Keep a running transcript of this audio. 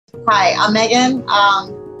Hi, I'm Megan.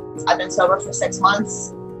 I've been sober for 6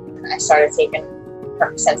 months. I started taking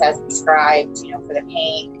Percocets as prescribed, for the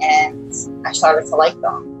pain, and I started to like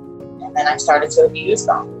them. And then I started to abuse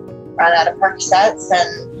them. Ran out of Percocets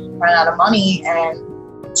and ran out of money,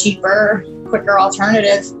 and cheaper, quicker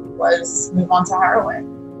alternative was move on to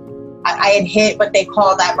heroin. I had hit what they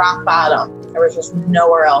call that rock bottom. There was just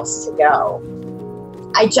nowhere else to go.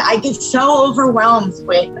 I get so overwhelmed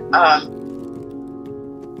with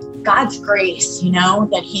God's grace,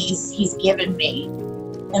 that He's given me,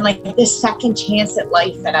 and like this second chance at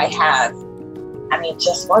life that I have. I mean,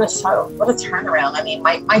 just what a turnaround. I mean,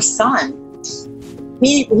 my son,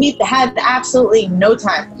 he had absolutely no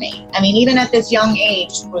time for me. I mean, even at this young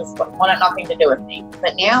age, wanted nothing to do with me.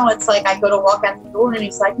 But now it's like I go to walk out the door and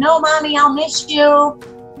he's like, "No, mommy, I'll miss you."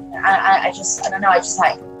 I don't know. I just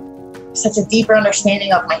had such a deeper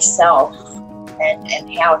understanding of myself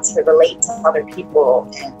and how to relate to other people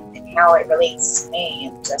and how it relates to me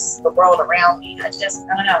and just the world around me. I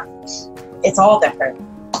don't know. It's all different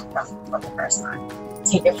from the first time.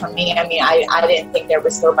 Take it from me. I mean, I didn't think there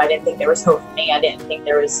was hope. I didn't think there was hope for me. I didn't think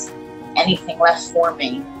there was anything left for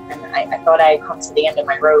me. And I thought I had come to the end of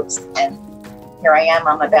my ropes. And here I am.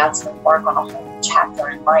 I'm about to embark on a whole new chapter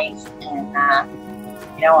in life. And,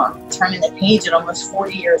 I'm turning the page at almost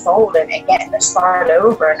 40 years old and getting to start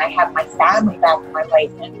over. And I have my family back in my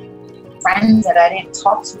life and friends that I didn't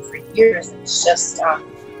talk to for years. It's just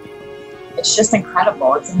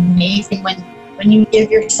incredible. It's amazing when you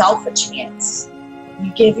give yourself a chance.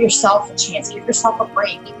 You give yourself a chance. Give yourself a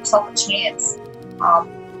break. Give yourself a chance.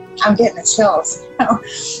 I'm getting the chills.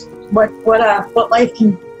 What life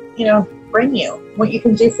can bring you. What you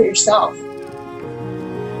can do for yourself.